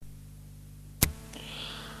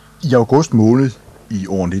I august måned i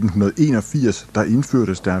år 1981, der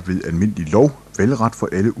indførtes der ved almindelig lov valgret for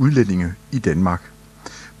alle udlændinge i Danmark.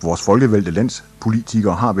 Vores folkevalgte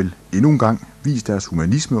landspolitikere har vel endnu en gang vist deres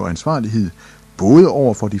humanisme og ansvarlighed, både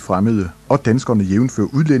over for de fremmede og danskerne jævnfør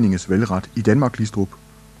udlændinges valgret i Danmark, Glistrup.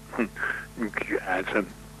 Altså,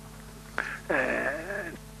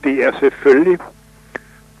 det er selvfølgelig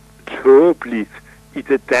tåbeligt i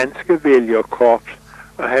det danske vælgerkorps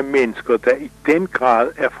at have mennesker, der i den grad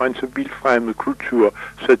er fra en så vildfremmed kultur,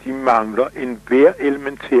 så de mangler en hver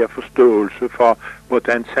elementær forståelse for,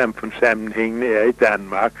 hvordan samfundssammenhængene er i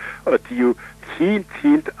Danmark, og de er jo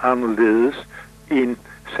helt anderledes end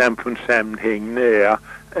samfundssammenhængende er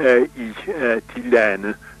i de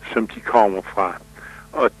lande, som de kommer fra.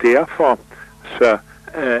 Og derfor så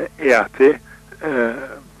er det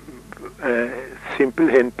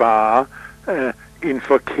simpelthen bare en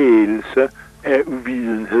forkælelse af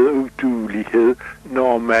uvidenhed og uduelighed,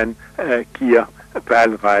 når man giver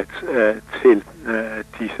valgret til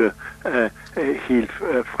disse helt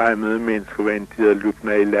fremmede mennesker, hvad de hedder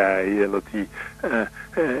Lubna Ilahi, eller de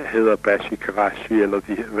hedder Bashi Karashi, eller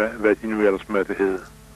hvad de nu ellers måtte hedde.